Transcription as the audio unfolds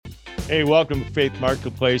Hey, welcome to Faith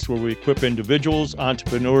Marketplace, where we equip individuals,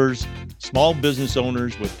 entrepreneurs, small business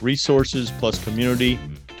owners with resources plus community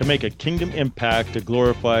to make a kingdom impact to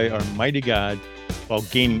glorify our mighty God while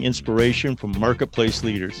gaining inspiration from marketplace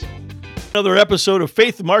leaders. Another episode of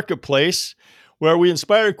Faith Marketplace, where we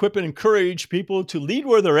inspire, equip, and encourage people to lead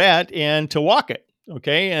where they're at and to walk it.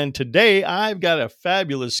 Okay, and today I've got a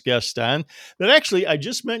fabulous guest on that actually I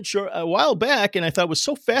just met a while back, and I thought was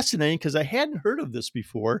so fascinating because I hadn't heard of this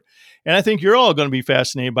before, and I think you're all going to be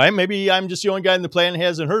fascinated by it. Maybe I'm just the only guy in the planet who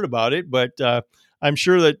hasn't heard about it, but I'm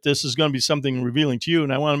sure that this is going to be something revealing to you,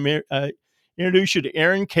 and I want to introduce you to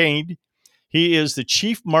Aaron Caid. He is the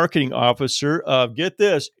Chief Marketing Officer of, get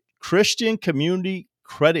this, Christian Community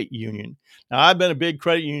Credit Union. Now, I've been a big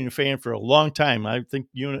credit union fan for a long time. I think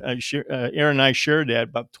Aaron and I shared that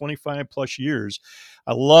about 25 plus years.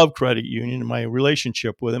 I love credit union and my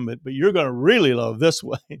relationship with them, but you're going to really love this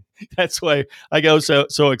one. That's why I got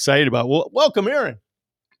so excited about it. Well, welcome, Aaron.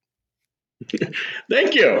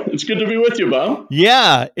 Thank you. It's good to be with you, Bob.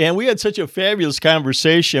 Yeah, and we had such a fabulous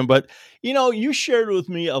conversation, but you shared with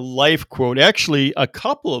me a life quote, actually a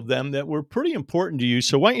couple of them that were pretty important to you.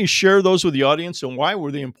 So why don't you share those with the audience and why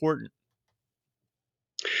were they important?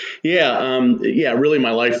 Yeah, really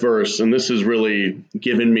my life verse, and this has really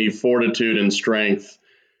given me fortitude and strength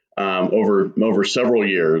over several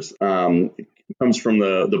years. It comes from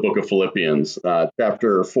the book of Philippians,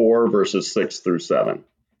 chapter 4, verses 6 through 7.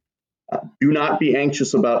 Do not be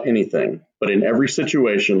anxious about anything, but in every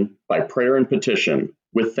situation, by prayer and petition,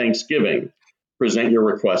 with thanksgiving, present your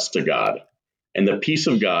requests to God. And the peace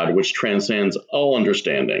of God, which transcends all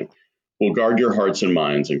understanding, will guard your hearts and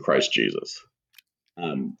minds in Christ Jesus.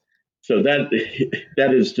 So that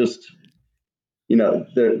is just,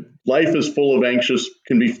 the life is full of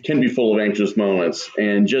can be full of anxious moments,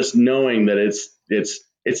 and just knowing that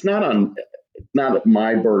it's not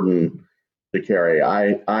my burden to carry.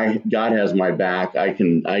 God has my back. I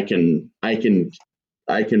can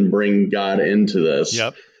bring God into this.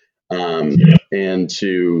 Yep. And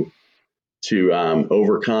to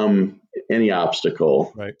overcome any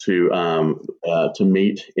obstacle, right. To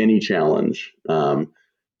meet any challenge, to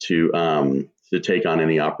take on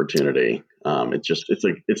any opportunity.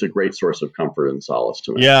 It's a great source of comfort and solace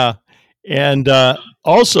to me. Yeah. And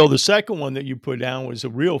also the second one that you put down was a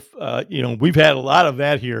real, we've had a lot of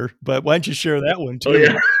that here, but why don't you share that one too? Oh,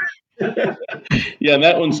 yeah. Yeah,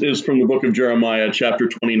 that one is from the book of Jeremiah, chapter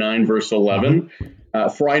 29, verse 11.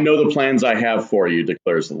 For I know the plans I have for you,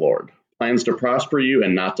 declares the Lord. Plans to prosper you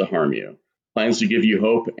and not to harm you. Plans to give you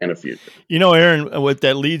hope and a future. Aaron, what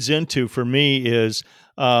that leads into for me is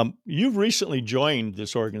you've recently joined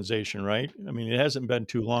this organization, right? I mean, it hasn't been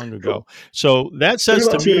too long ago. So that says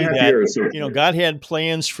to me that, God had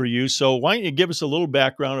plans for you. So why don't you give us a little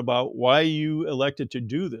background about why you elected to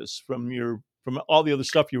do this from all the other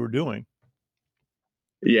stuff you were doing?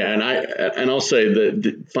 Yeah, and I'll say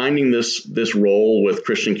that finding this role with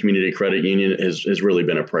Christian Community Credit Union has really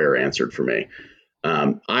been a prayer answered for me.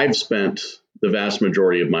 I've spent the vast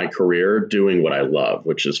majority of my career doing what I love,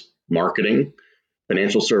 which is marketing,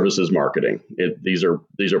 financial services marketing. These are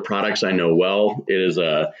products I know well. It's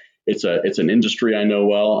an industry I know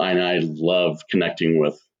well, and I love connecting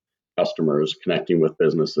with customers, connecting with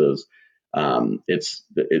businesses. It's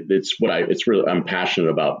really I'm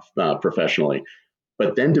passionate about professionally.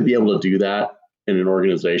 But then to be able to do that in an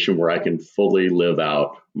organization where I can fully live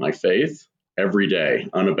out my faith every day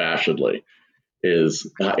unabashedly makes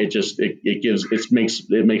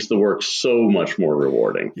the work so much more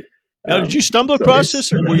rewarding. Now, did you stumble across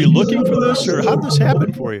this, or were you looking for this, or how did this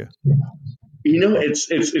happen for you?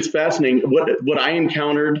 It's fascinating. What I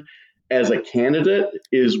encountered as a candidate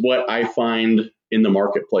is what I find in the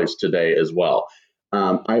marketplace today as well.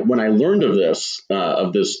 When I learned of this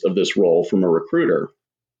role from a recruiter,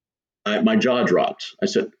 my jaw dropped. I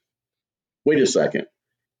said, "Wait a second.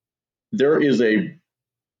 There is a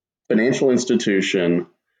financial institution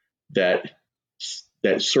that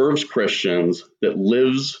serves Christians, that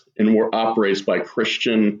lives and operates by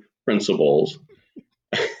Christian principles."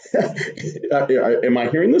 Am I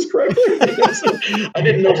hearing this correctly? I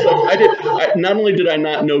didn't know. Not only did I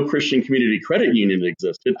not know Christian Community Credit Union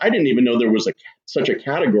existed, I didn't even know there was such a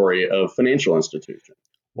category of financial institution.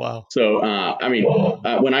 Wow. So,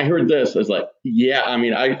 when I heard this, I was like, yeah,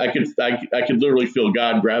 I could literally feel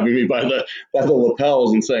God grabbing me by the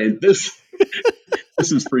lapels and saying, this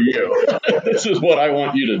is for you. This is what I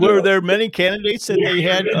want you to do. Were there many candidates that they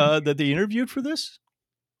had that they interviewed for this?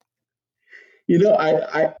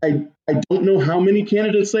 I don't know how many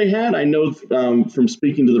candidates they had. I know from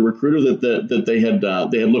speaking to the recruiter that they had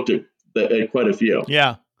looked at quite a few.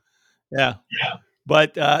 Yeah.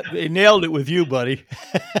 But they nailed it with you, buddy.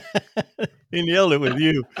 They nailed it with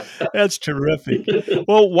you. That's terrific.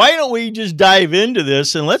 Well, why don't we just dive into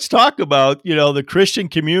this and let's talk about, the Christian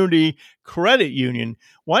Community Credit Union.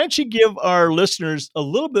 Why don't you give our listeners a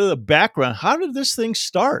little bit of the background? How did this thing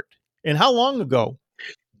start and how long ago?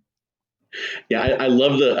 Yeah, I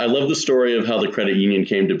love the story of how the credit union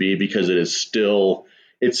came to be because it's still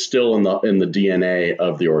in the DNA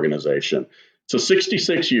of the organization. So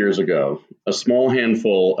 66 years ago, a small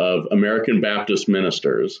handful of American Baptist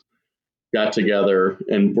ministers got together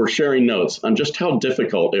and were sharing notes on just how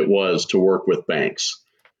difficult it was to work with banks,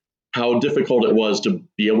 how difficult it was to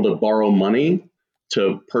be able to borrow money,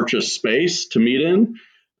 to purchase space to meet in,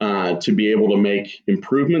 to be able to make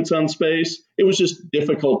improvements on space. It was just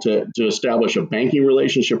difficult to establish a banking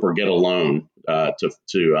relationship or get a loan to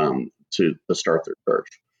start their church.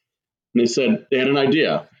 And they had an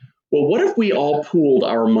idea. Well, what if we all pooled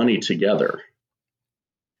our money together,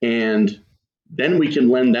 and then we can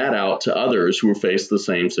lend that out to others who face the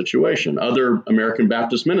same situation, other American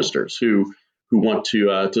Baptist ministers who want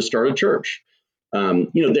to start a church.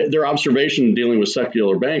 Their observation dealing with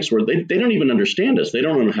secular banks were they don't even understand us. They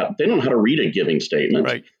don't know how to read a giving statement.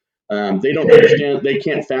 Right. They don't understand. They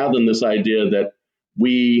can't fathom this idea that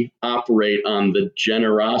we operate on the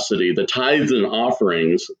generosity, the tithes and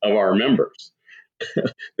offerings of our members.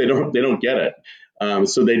 They don't get it.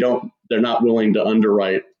 So they're not willing to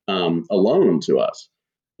underwrite a loan to us.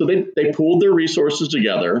 So they pooled their resources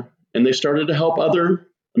together and they started to help other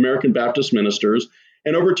American Baptist ministers.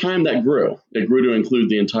 And over time that grew. It grew to include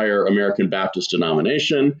the entire American Baptist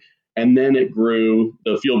denomination. And then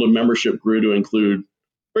the field of membership grew to include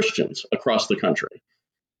Christians across the country.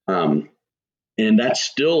 And that's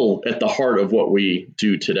still at the heart of what we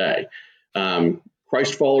do today.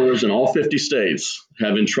 Christ followers in all 50 states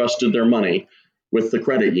have entrusted their money with the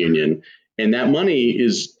credit union. And that money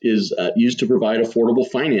is used to provide affordable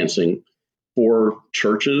financing for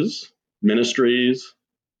churches, ministries,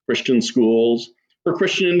 Christian schools, for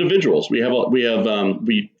Christian individuals. We have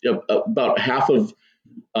about half of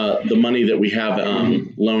the money that we have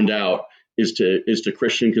loaned out is to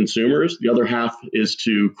Christian consumers. The other half is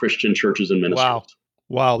to Christian churches and ministries.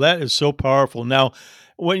 Wow, that is so powerful. Now,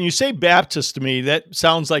 when you say Baptist to me, that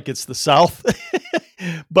sounds like it's the South,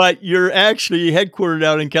 but you're actually headquartered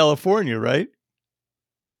out in California, right?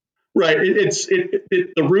 Right.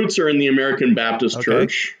 The roots are in the American Baptist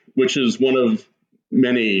Church, which is one of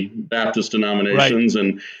many Baptist denominations,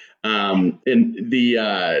 right. And the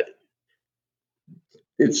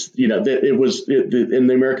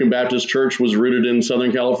American Baptist Church was rooted in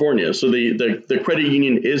Southern California. So the credit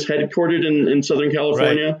union is headquartered in Southern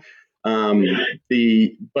California. Right.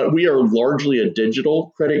 But we are largely a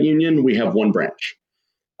digital credit union. We have one branch,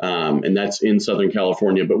 and that's in Southern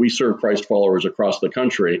California. But we serve Christ followers across the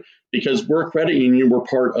country because we're a credit union. We're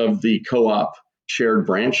part of the co-op shared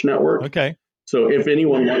branch network. Okay. So if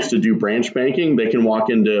anyone wants to do branch banking, they can walk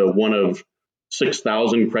into one of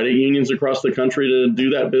 6,000 credit unions across the country to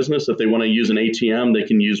do that business. If they want to use an ATM, they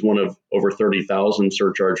can use one of over 30,000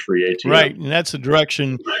 surcharge-free ATMs. Right, and that's the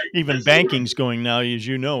direction even banking's going now. As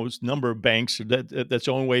you know, it's a number of banks that's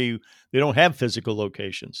the only way they don't have physical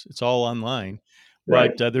locations. It's all online.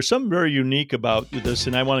 Right. But there's something very unique about this,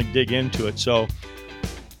 and I want to dig into it. So,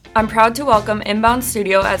 I'm proud to welcome Inbound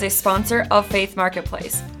Studio as a sponsor of Faith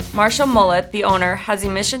Marketplace. Marshall Mullet, the owner, has a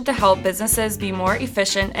mission to help businesses be more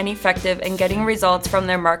efficient and effective in getting results from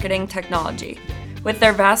their marketing technology. With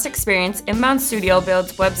their vast experience, Inbound Studio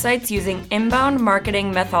builds websites using inbound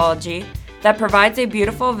marketing methodology that provides a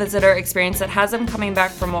beautiful visitor experience that has them coming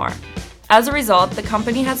back for more. As a result, the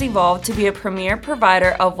company has evolved to be a premier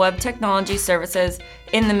provider of web technology services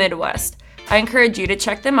in the Midwest. I encourage you to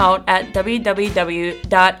check them out at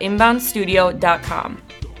www.inboundstudio.com.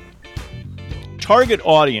 Target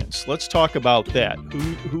audience. Let's talk about that.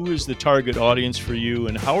 Who is the target audience for you,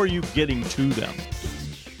 and how are you getting to them?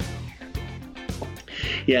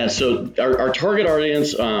 Yeah, so our target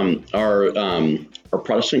audience are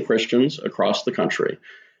Protestant Christians across the country.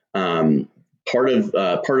 Part of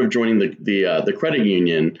joining the credit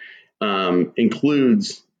union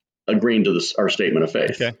includes agreeing to our statement of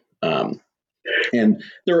faith. Okay. And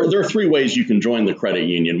there are three ways you can join the credit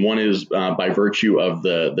union. One is by virtue of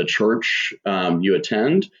the church you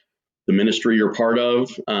attend, the ministry you're part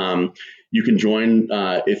of. You can join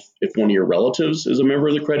if one of your relatives is a member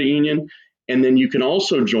of the credit union. And then you can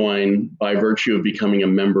also join by virtue of becoming a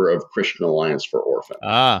member of Christian Alliance for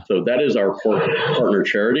Orphans. So that is our partner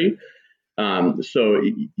charity. So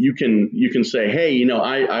you can say, hey,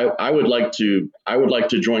 I would like to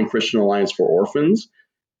join Christian Alliance for Orphans.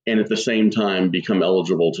 and at the same time become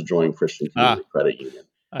eligible to join Christian Community Credit Union.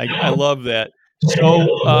 I love that.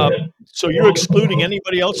 So you're excluding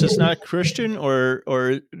anybody else that's not Christian, or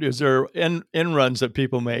is there end runs that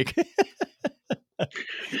people make?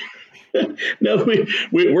 No,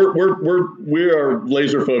 we are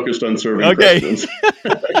laser focused on serving Christians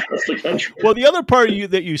across the country. Well, the other part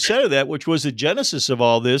that you said of that, which was the genesis of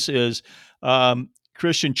all this, is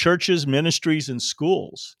Christian churches, ministries, and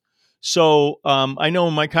schools. So I know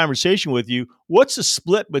in my conversation with you, what's the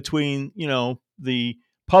split between the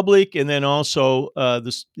public and then also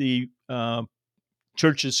the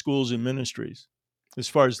churches, schools, and ministries, as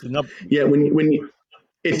far as the number? Yeah,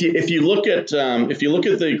 if you look at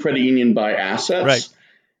the credit union by assets, right.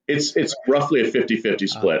 It's roughly a 50-50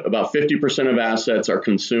 split. About 50% of assets are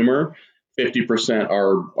consumer, 50%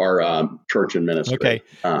 are church and ministry. Okay.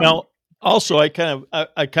 Now, also, I kind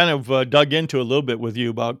of dug into a little bit with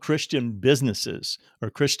you about Christian businesses or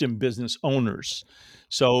Christian business owners.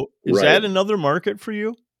 So, is that another market for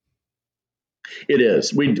you? It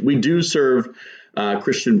is. We do serve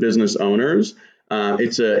Christian business owners.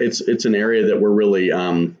 It's an area that we're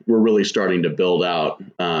really starting to build out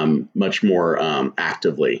much more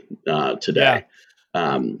actively today.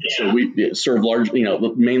 Yeah. So we serve large,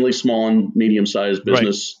 mainly small and medium sized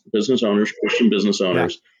business owners, Christian business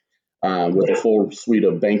owners. With a full suite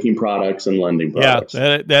of banking products and lending products.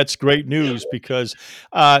 Yeah, that's great news because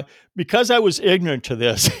I was ignorant to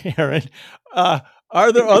this, Aaron.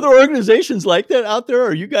 Are there other organizations like that out there,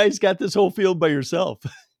 or you guys got this whole field by yourself?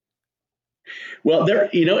 Well,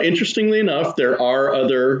 interestingly enough, there are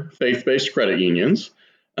other faith-based credit unions.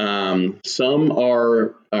 Some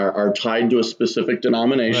are tied to a specific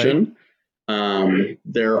denomination. Right.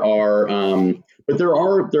 There are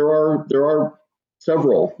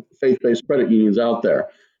several faith-based credit unions out there.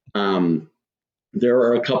 There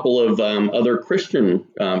are a couple of other Christian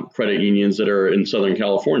credit unions that are in Southern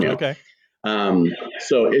California. Okay.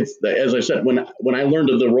 So it's, as I said, when I learned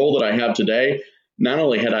of the role that I have today, not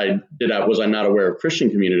only was I not aware of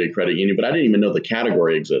Christian Community Credit Union, but I didn't even know the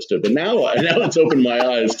category existed. But now it's opened my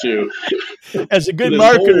eyes to. As a good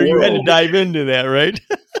marketer, you had to dive into that, right?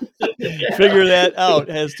 Figure that out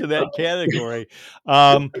as to that category.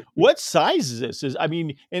 What size is this?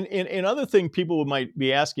 And other thing people might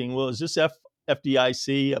be asking, well, is this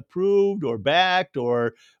FDIC approved or backed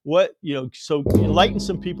or what? So enlighten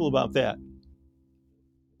some people about that.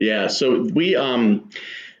 Yeah. So we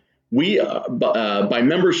by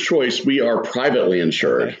members' choice, we are privately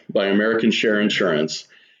insured by American Share Insurance,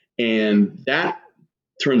 and that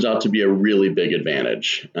turns out to be a really big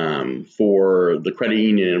advantage for the credit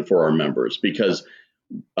union and for our members, because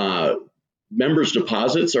members'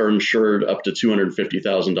 deposits are insured up to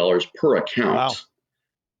 $250,000 per account. Wow.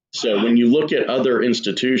 So when you look at other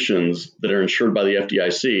institutions that are insured by the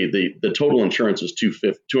FDIC, the total insurance is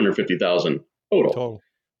 $250,000 total.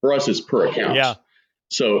 For us, it's per account. Yeah.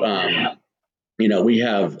 So, we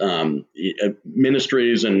have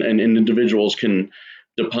ministries and individuals can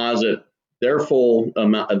deposit their full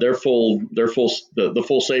amount, the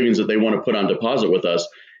full savings that they want to put on deposit with us,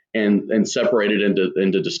 and separate it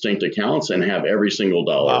into distinct accounts and have every single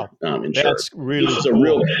dollar insured. That's really this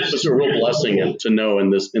is a real blessing to know in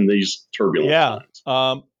these turbulent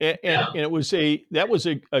times. And it was a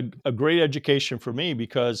great education for me,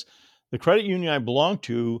 because the credit union I belong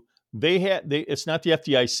to, it's not the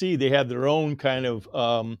FDIC. They have their own kind of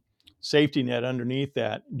safety net underneath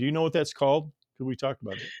that. Do you know what that's called? Could we talk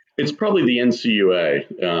about it? It's probably the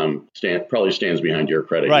NCUA. Probably stands behind your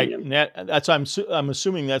credit union. Right. And I'm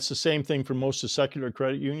assuming that's the same thing for most of secular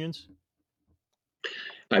credit unions.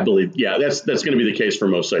 I believe, that's going to be the case for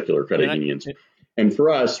most secular credit unions. And for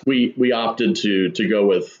us, we opted to go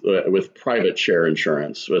with private share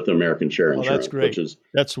insurance, with American Share Insurance. That's great.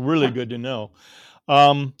 That's really good to know.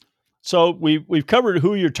 So we've covered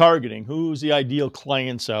who you're targeting, who's the ideal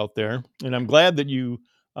clients out there, and I'm glad that you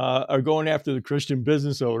are going after the Christian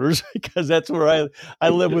business owners, because that's where I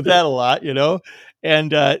live with that a lot,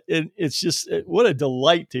 and it's just what a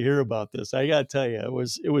delight to hear about this. I got to tell you,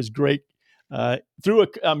 it was great through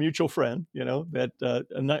a mutual friend,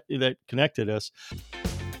 that connected us.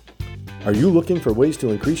 Are you looking for ways to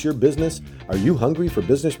increase your business? Are you hungry for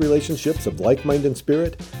business relationships of like-minded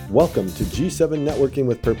spirit? Welcome to G7 Networking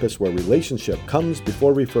with Purpose, where relationship comes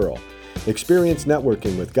before referral. Experience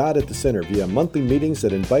networking with God at the center via monthly meetings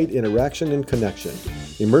that invite interaction and connection.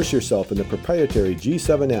 Immerse yourself in the proprietary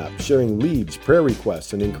G7 app, sharing leads, prayer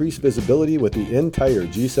requests, and increase visibility with the entire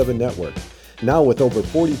G7 network. Now with over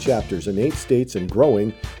 40 chapters in 8 states and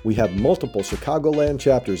growing, we have multiple Chicagoland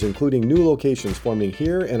chapters, including new locations forming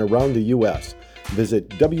here and around the U.S. Visit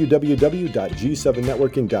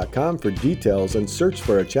www.g7networking.com for details and search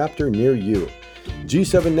for a chapter near you.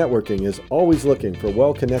 G7 Networking is always looking for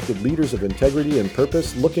well-connected leaders of integrity and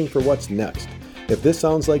purpose looking for what's next. If this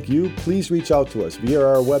sounds like you, please reach out to us via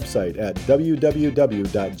our website at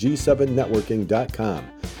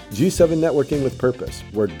www.g7networking.com. G7 Networking with Purpose,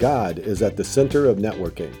 where God is at the center of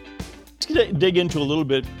networking. Let's dig into a little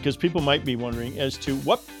bit, because people might be wondering as to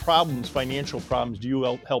what problems, financial problems, do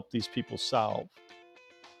you help these people solve?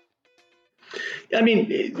 I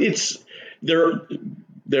mean,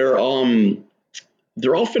 they're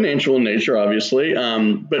all financial in nature, obviously,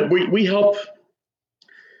 but we help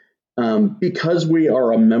because we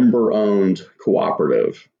are a member-owned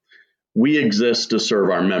cooperative. We exist to serve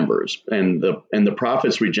our members, and the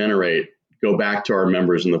profits we generate go back to our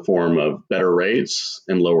members in the form of better rates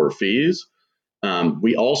and lower fees.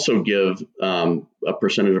 We also give a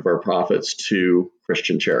percentage of our profits to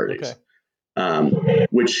Christian charities,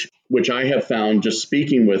 which I have found, just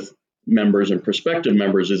speaking with members and prospective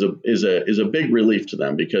members, is a big relief to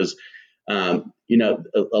them, because a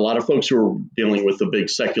lot of folks who are dealing with the big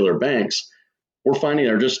secular banks, we're finding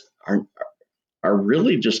are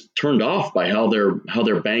really just turned off by how their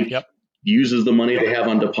bank uses the money they have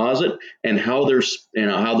on deposit, and how they're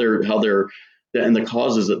and the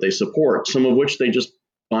causes that they support, some of which they just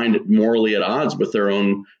find it morally at odds with their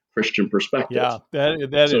own Christian perspective. Yeah,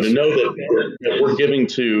 that so is. To know that we're giving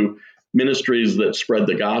to ministries that spread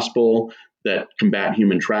the gospel, that combat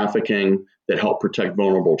human trafficking, that help protect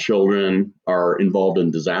vulnerable children, are involved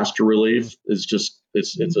in disaster relief, is just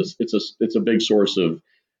it's a big source of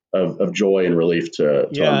joy and relief to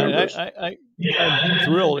our members. I'm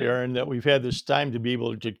thrilled, Aaron, that we've had this time to be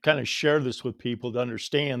able to kind of share this with people, to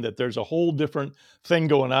understand that there's a whole different thing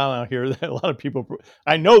going on out here that a lot of people,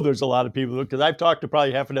 I know there's a lot of people, because I've talked to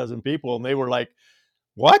probably half a dozen people, and they were like,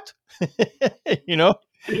 what?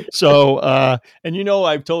 So,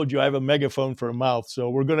 I've told you I have a megaphone for a mouth,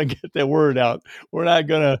 so we're going to get that word out. We're not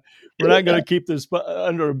going to keep this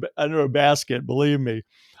under a basket, believe me.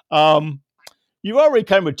 You already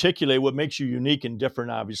kind of articulate what makes you unique and different,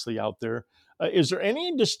 obviously, out there. Is there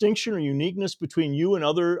any distinction or uniqueness between you and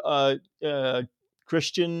other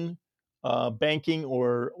Christian banking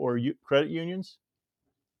or credit unions?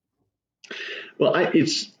 Well,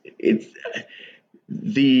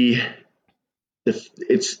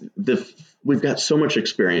 we've got so much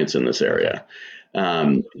experience in this area.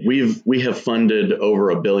 We have funded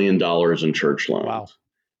over $1 billion in church loans.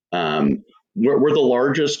 Wow. We're the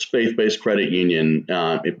largest faith-based credit union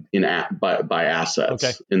by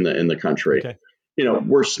assets in the country. Okay.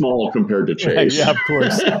 We're small compared to Chase. Yeah, of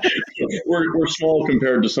course. we're small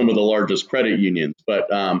compared to some of the largest credit unions,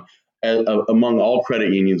 but among all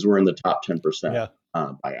credit unions, we're in the top 10%.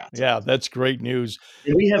 By assets. Yeah, that's great news.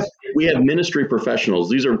 And we have ministry professionals.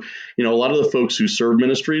 These are, a lot of the folks who serve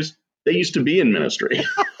ministries, they used to be in ministry.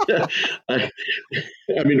 I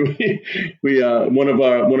mean, one of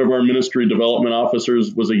our ministry development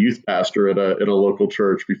officers was a youth pastor at a local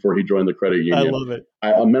church before he joined the credit union. I love it.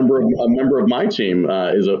 A member of my team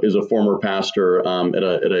is a former pastor at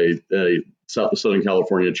a Southern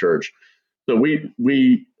California church. So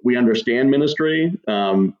we understand ministry.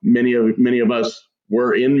 Many of us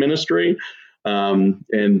were in ministry.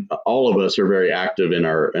 And all of us are very active in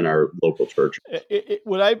our local church.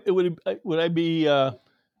 Would I be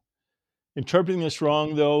interpreting this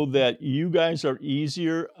wrong, though, that you guys are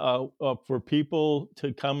easier for people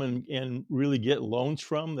to come and really get loans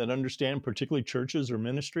from, that understand, particularly churches or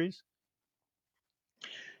ministries?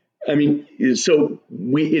 I mean, so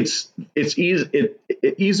it's easy,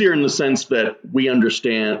 easier in the sense that we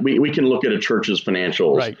understand. We can look at a church's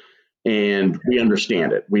financials. Right. And we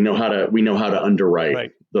understand it. We know how to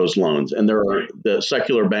underwrite those loans. And the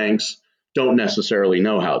secular banks don't necessarily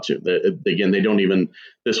know how to. Again, they don't even.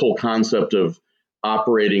 This whole concept of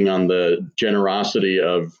operating on the generosity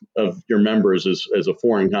of your members is a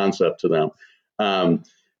foreign concept to them.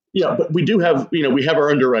 But we do have we have our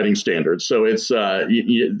underwriting standards. So it's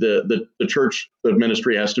the church, the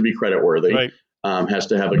ministry has to be creditworthy. Right. Has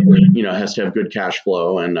to have good cash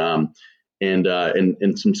flow and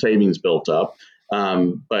some savings built up.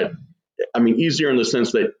 But I mean, easier in the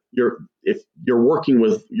sense that you're working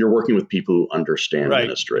with people who understand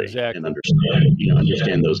ministry and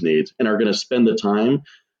understand those needs, and are going to spend the time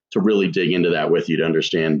to really dig into that with you to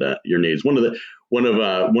understand your needs. One of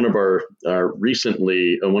our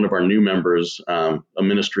new members, a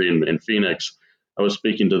ministry in Phoenix, I was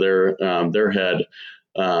speaking to their head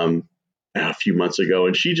a few months ago,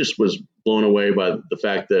 and she just was blown away by the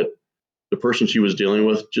fact that the person she was dealing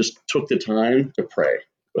with just took the time to pray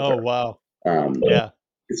with her. Wow. Yeah.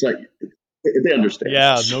 It's like They understand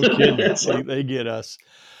Yeah, us. no kidding. So, They get us.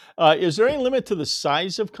 Is there any limit to the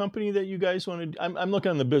size of company that you guys want to? I'm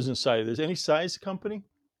looking on the business side. Is any size company?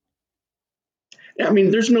 I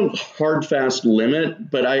mean, there's no hard fast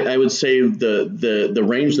limit, but I would say the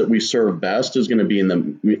range that we serve best is going to be in the,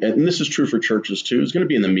 and this is true for churches too, is going to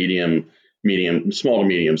be in the small to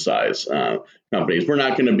medium size companies. We're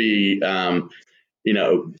not going to be, you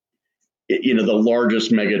know, the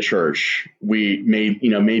largest mega church. We may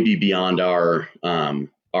be beyond our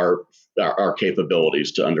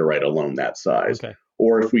capabilities to underwrite a loan that size. Okay.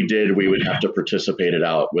 Or if we did, we would have to participate it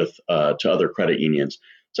out with to other credit unions.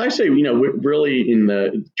 So I say, we're really in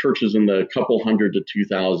the churches in the couple hundred to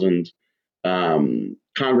 2,000 congregants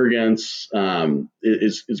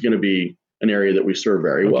is going to be an area that we serve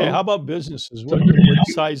very Okay. well. How about businesses? What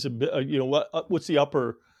size of what's the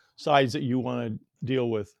upper size that you want to deal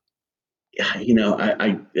with? Yeah,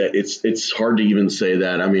 it's hard to even say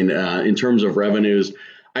that. I mean, in terms of revenues,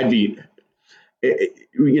 I'd be,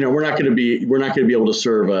 we're not going to be able to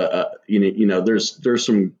serve there's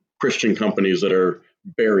some Christian companies that are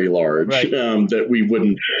very large, Right. that we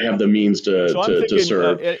wouldn't have the means So I'm to thinking,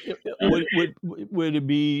 serve. would it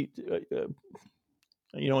be,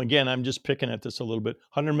 again, I'm just picking at this a little bit,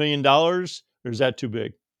 $100 million, or is that too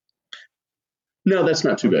big? No, that's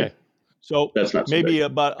not too Okay. big. So That's not too maybe big.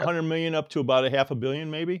 about 100 million up to about a half a billion,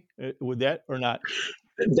 maybe. Would that or not?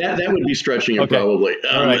 That would be stretching it, Okay. probably.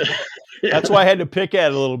 All right. That's why I had to pick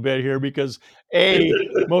at it a little bit here because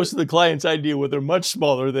most of the clients I deal with are much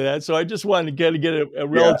smaller than that. So I just wanted to get a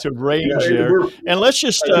relative range there. And let's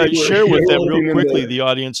just share with them real quickly, the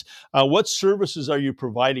audience, what services are you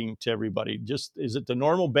providing to everybody? Just is it the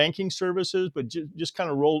normal banking services, but just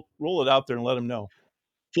kind of roll it out there and let them know.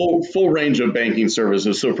 Full range of banking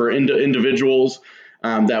services. So for individuals,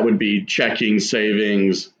 that would be checking,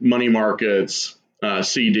 savings, money markets,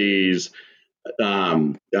 CDs,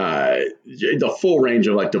 the full range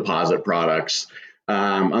of like deposit products.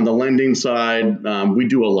 On the lending side, we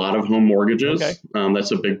do a lot of home mortgages. Okay.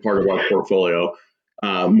 That's a big part of our portfolio.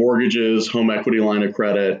 Mortgages, home equity line of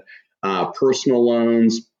credit, personal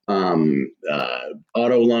loans,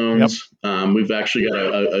 auto loans. Yep. We've actually got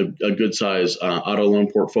a good size auto loan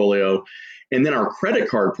portfolio. And then our credit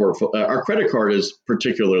card our credit card is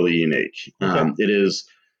particularly unique. Okay. It is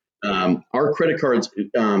our credit cards.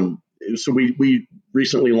 So we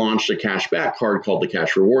recently launched a cashback card called the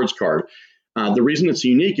Cash Rewards card. The reason it's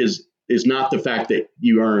unique is not the fact that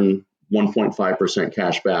you earn 1.5%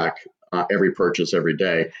 cash back every purchase every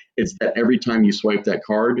day. It's that every time you swipe that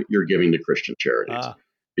card, you're giving to Christian charities,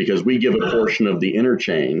 because we give a portion of the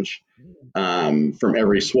interchange from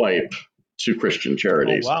every swipe to Christian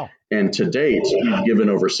charities. Oh, wow. And to date, we've given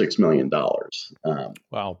over $6 million.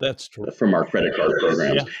 Wow, that's true. From our credit card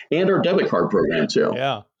programs and our debit card program too.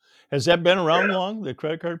 Yeah. Has that been around long, the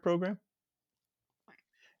credit card program?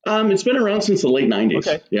 It's been around since the late 90s.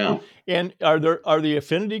 Okay. Yeah. And are the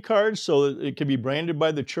affinity cards so that it can be branded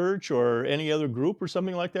by the church or any other group or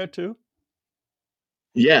something like that too?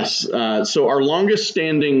 Yes. So our longest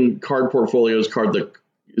standing card portfolio is called the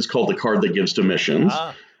card that gives to missions.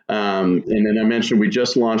 And then I mentioned we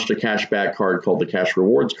just launched a cashback card called the Cash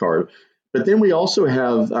Rewards card. But then we also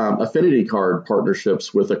have affinity card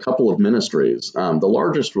partnerships with a couple of ministries, the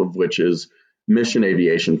largest of which is Mission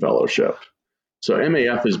Aviation Fellowship. So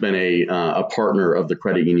MAF has been a partner of the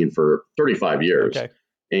credit union for 35 years,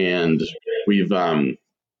 and we've had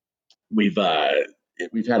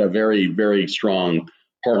a very, very strong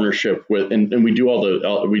partnership with, and we do all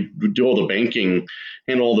the banking,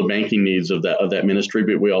 handle all the banking needs of that ministry.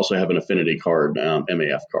 But we also have an affinity card,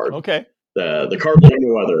 MAF card. Okay. The card like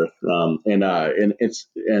no other, and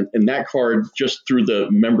that card, just through the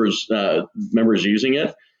members using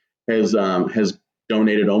it, has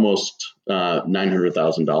donated almost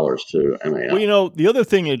 $900,000 to MAF. Well, the other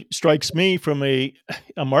thing that strikes me from a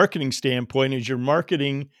marketing standpoint is you're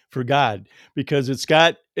marketing for God, because it's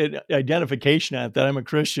got an identification on it that I'm a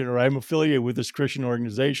Christian or I'm affiliated with this Christian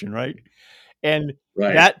organization, right? And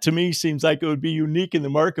that to me seems like it would be unique in the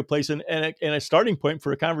marketplace and a starting point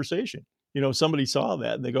for a conversation. Somebody saw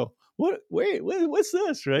that and they go, "What? Wait, what's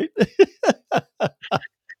this?" Right?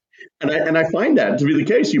 And I find that to be the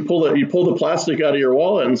case. You pull the plastic out of your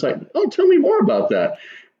wallet and it's like, "Oh, tell me more about that."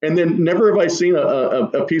 And then never have I seen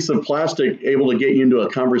a piece of plastic able to get you into a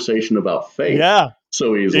conversation about faith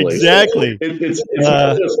so easily. Exactly. So it's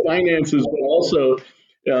not just finances, but also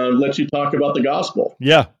lets you talk about the gospel.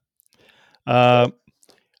 Yeah.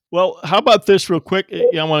 Well, how about this real quick?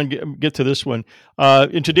 I want to get to this one.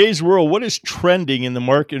 In today's world, what is trending in the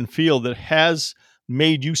market and field that has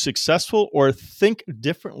made you successful or think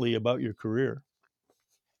differently about your career?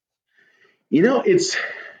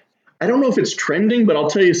 I don't know if it's trending, but I'll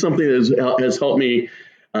tell you something that has helped me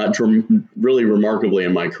really remarkably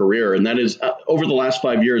in my career, and that is over the last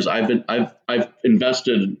 5 years, I've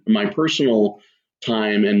invested my personal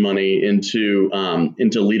time and money into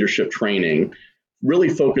leadership training, really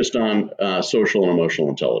focused on social and emotional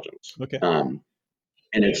intelligence. Okay. And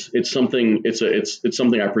it's something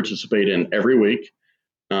I participate in every week.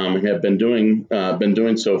 And have been doing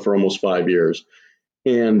so for almost 5 years,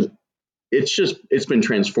 and it's been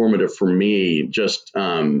transformative for me, just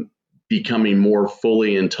becoming more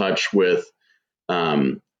fully in touch with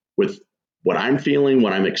what I'm feeling,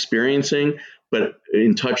 what I'm experiencing, but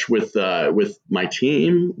in touch with my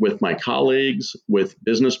team, with my colleagues, with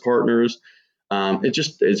business partners. It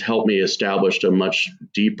just has helped me establish a much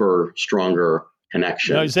deeper, stronger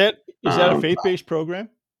connection. Now, is that a faith-based program?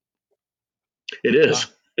 It is.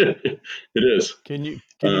 It is. Can you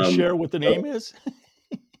share what the name is?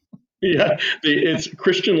 Yeah, it's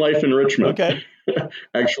Christian Life Enrichment. Okay.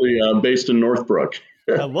 Actually, based in Northbrook.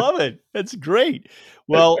 I love it. That's great.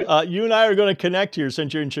 Well, you and I are going to connect here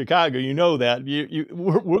since you're in Chicago. You know that.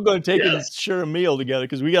 We're going to take and share a meal together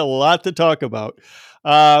because we got a lot to talk about.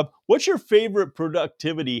 What's your favorite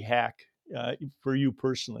productivity hack for you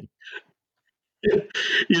personally? I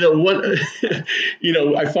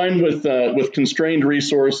find with constrained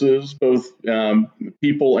resources, both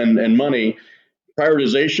people and money,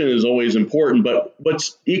 prioritization is always important. But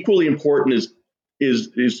what's equally important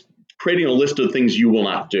is creating a list of things you will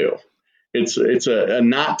not do. It's a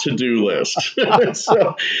not to do list.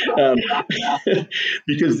 So,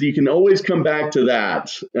 because you can always come back to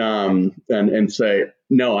that and say,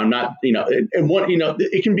 no, I'm not.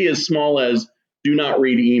 It can be as small as do not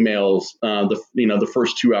read emails the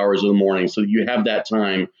first 2 hours of the morning, so you have that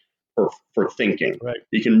time for thinking. Right.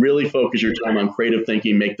 You can really focus your time on creative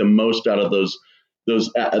thinking, make the most out of those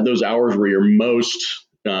hours where you're most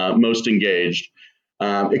engaged.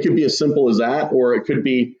 It could be as simple as that, or it could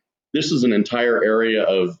be, this is an entire area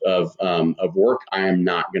of work I am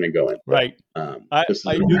not going to go into. Right. I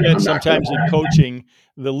do that sometimes in coaching.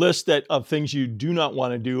 The list of things you do not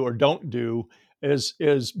want to do or don't do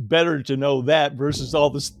is better to know that versus all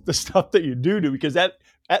the stuff that you do, because that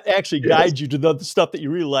actually guides you to the stuff that you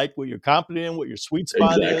really like, what you're competent in, what your sweet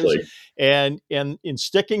spot is, and in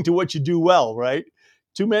sticking to what you do well, right?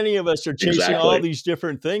 Too many of us are chasing all these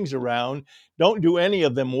different things around, don't do any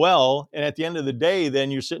of them well, and at the end of the day,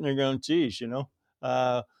 then you're sitting there going, geez, yeah,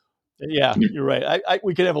 you're right.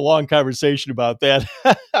 We could have a long conversation about that.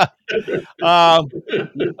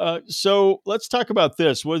 So let's talk about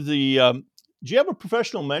this. Do you have a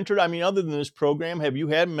professional mentor? I mean, other than this program, have you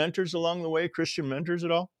had mentors along the way, Christian mentors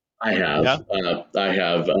at all? I have. Yeah? I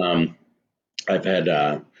have. I've had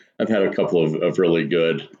a couple of really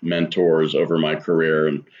good mentors over my career,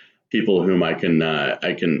 and people whom I can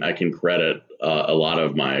credit a lot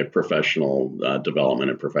of my professional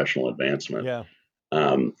development and professional advancement. Yeah.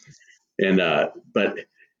 But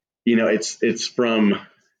it's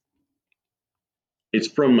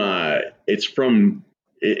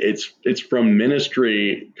from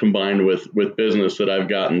ministry combined with business that I've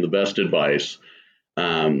gotten the best advice,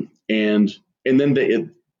 and then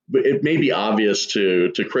it may be obvious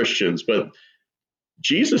to Christians, but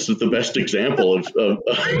Jesus is the best example of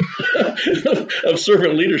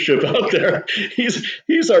servant leadership out there.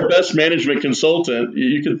 He's our best management consultant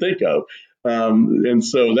you can think of, and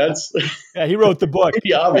so that's he wrote the book.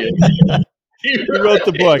 Maybe obvious. He wrote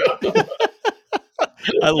the book.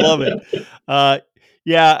 I love it.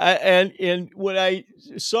 And when I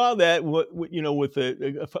saw that, with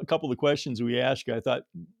a couple of the questions we asked you, I thought,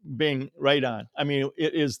 bing, right on. I mean,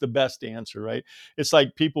 it is the best answer, right? It's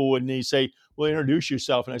like people when say, well, introduce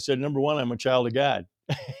yourself. And I said, number one, I'm a child of God.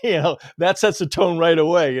 That sets the tone right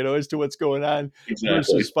away, as to what's going on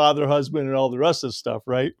versus father, husband, and all the rest of the stuff,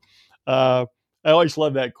 right? I always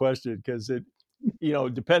love that question because it,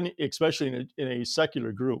 depending, especially in a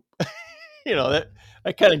secular group, that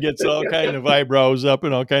kind of gets all kind of eyebrows up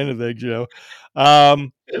and all kind of things, How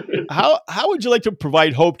would you like to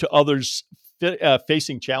provide hope to others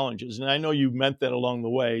facing challenges? And I know you meant that along the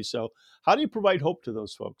way. So how do you provide hope to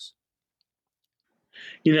those folks?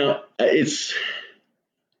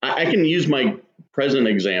 I can use my present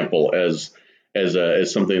example as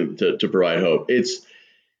something to provide hope.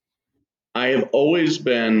 I have always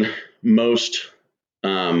been most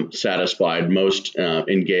satisfied, most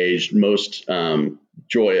engaged, most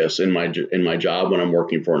joyous in my job when I'm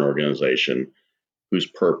working for an organization whose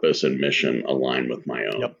purpose and mission align with my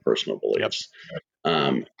own personal beliefs.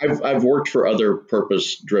 I've worked for other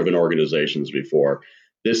purpose-driven organizations before.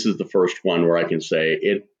 This is the first one where I can say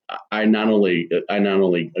it. I not only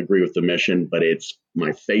agree with the mission, but it's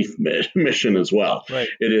my faith mission as well. Right.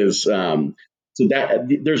 It is. So that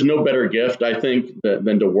there's no better gift, I think,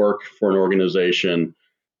 than to work for an organization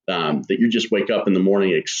that you just wake up in the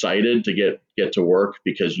morning excited to get to work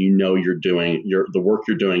because the work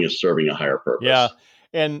you're doing is serving a higher purpose. Yeah.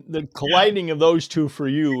 And the colliding of those two for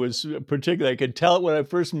you was particularly, I could tell it when I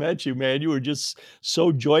first met you, man. You were just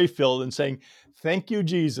so joy-filled and saying, thank you,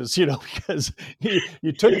 Jesus, because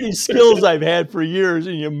you took these skills I've had for years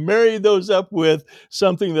and you married those up with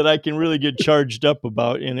something that I can really get charged up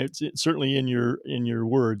about. And it's certainly in your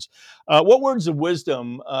words. What words of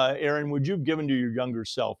wisdom, Aaron, would you have given to your younger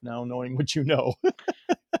self now, knowing what you know?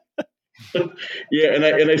 Yeah, and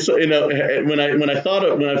I so when I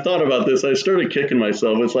thought about this, I started kicking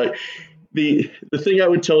myself. It's like the thing I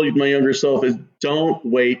would tell my younger self is don't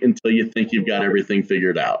wait until you think you've got everything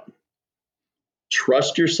figured out.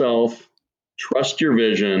 Trust yourself, trust your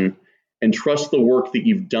vision, and trust the work that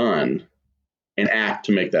you've done, and act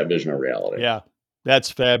to make that vision a reality. Yeah,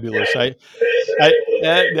 that's fabulous.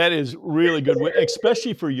 That is really good,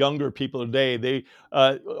 especially for younger people today. They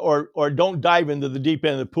or don't dive into the deep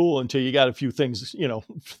end of the pool until you got a few things,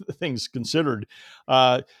 things considered.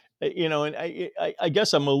 And I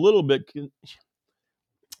guess I'm a little bit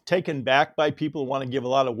taken back by people who want to give a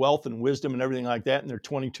lot of wealth and wisdom and everything like that, and they're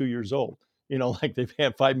 22 years old. Like they've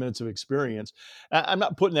had 5 minutes of experience. I'm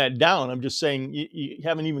not putting that down. I'm just saying you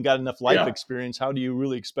haven't even got enough life experience. How do you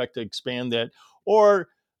really expect to expand that? Or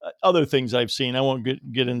other things I've seen. I won't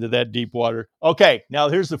get into that deep water. Okay, now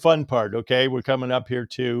here's the fun part. Okay, we're coming up here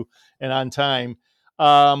too and on time.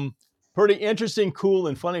 Pretty interesting, cool,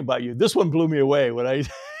 and funny about you. This one blew me away when I.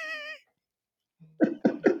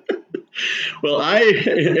 Well, I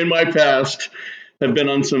in my past have been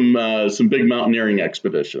on some big mountaineering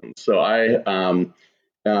expeditions. So I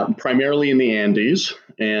primarily in the Andes,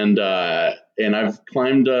 and I've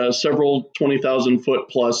climbed several 20,000-foot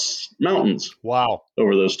plus mountains. Wow!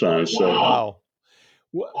 Over those times. So wow.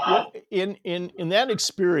 What in that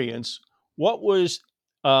experience, what was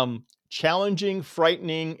challenging,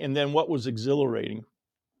 frightening, and then what was exhilarating?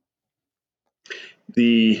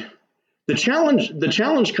 The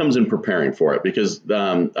challenge comes in preparing for it, because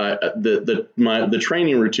the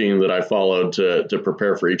training routine that I followed to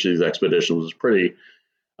prepare for each of these expeditions was pretty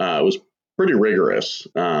rigorous.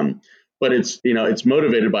 But it's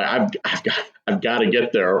motivated by I've got to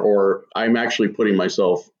get there, or I'm actually putting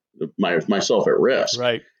myself at risk.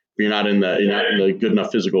 Right. If you're not in the good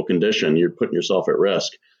enough physical condition, you're putting yourself at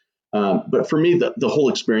risk. But for me, the whole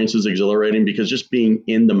experience is exhilarating, because just being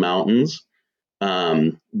in the mountains,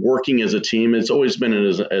 working as a team, it's always been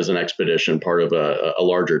as an expedition, part of a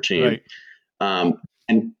larger team. Right.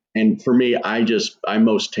 And for me, I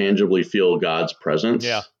most tangibly feel God's presence.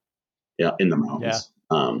 Yeah, in the mountains.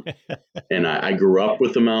 And I grew up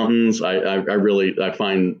with the mountains. I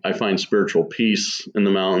find spiritual peace in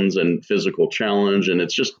the mountains and physical challenge, and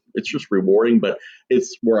it's just rewarding, but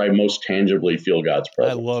it's where I most tangibly feel God's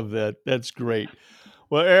presence. I love that. That's great.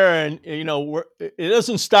 Well, Aaron, it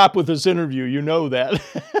doesn't stop with this interview. You know that.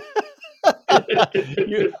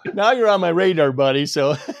 Now you're on my radar, buddy.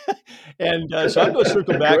 So, I'm going to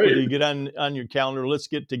circle back with you. Get on your calendar. Let's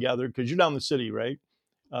get together, because you're down the city, right?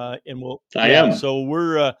 And I am. So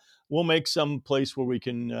we'll make some place where we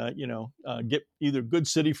can get either good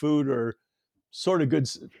city food or sort of good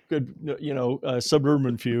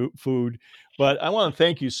suburban food. But I want to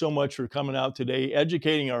thank you so much for coming out today,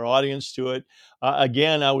 educating our audience to it.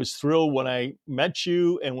 Again, I was thrilled when I met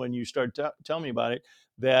you and when you started telling me about it,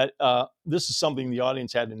 that this is something the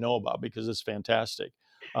audience had to know about, because it's fantastic.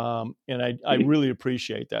 And I really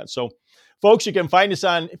appreciate that. So, folks, you can find us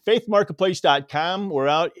on faithmarketplace.com. We're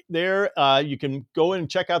out there. You can go in and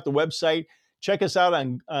check out the website. Check us out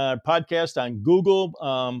on podcast on Google,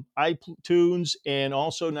 iTunes, and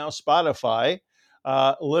also now Spotify.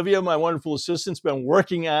 Olivia, my wonderful assistant, has been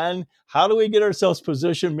working on how do we get ourselves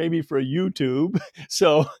positioned maybe for YouTube.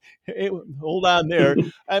 So hold on there.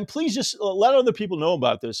 And please just let other people know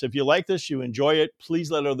about this. If you like this, you enjoy it,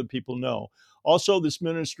 please let other people know. Also, this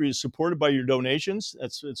ministry is supported by your donations.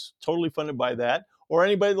 It's totally funded by that, or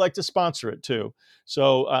anybody like to sponsor it too.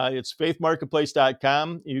 So it's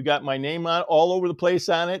faithmarketplace.com. You got my name on all over the place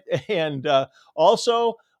on it. And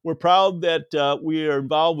also, we're proud that we are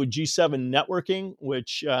involved with G7 Networking,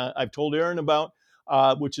 which I've told Aaron about,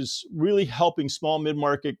 which is really helping small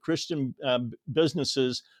mid-market Christian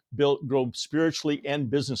businesses grow spiritually and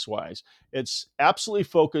business-wise. It's absolutely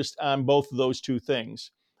focused on both of those two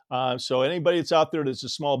things. So anybody that's out there that's a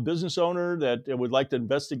small business owner that would like to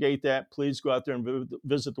investigate that, please go out there and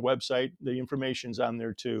visit the website. The information's on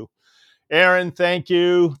there too. Aaron, thank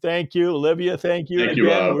you. Thank you. Olivia, thank you. Thank you,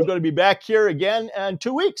 Again, Bob. we're going to be back here again in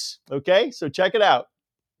 2 weeks. Okay, so check it out.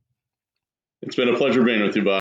 It's been a pleasure being with you, Bob.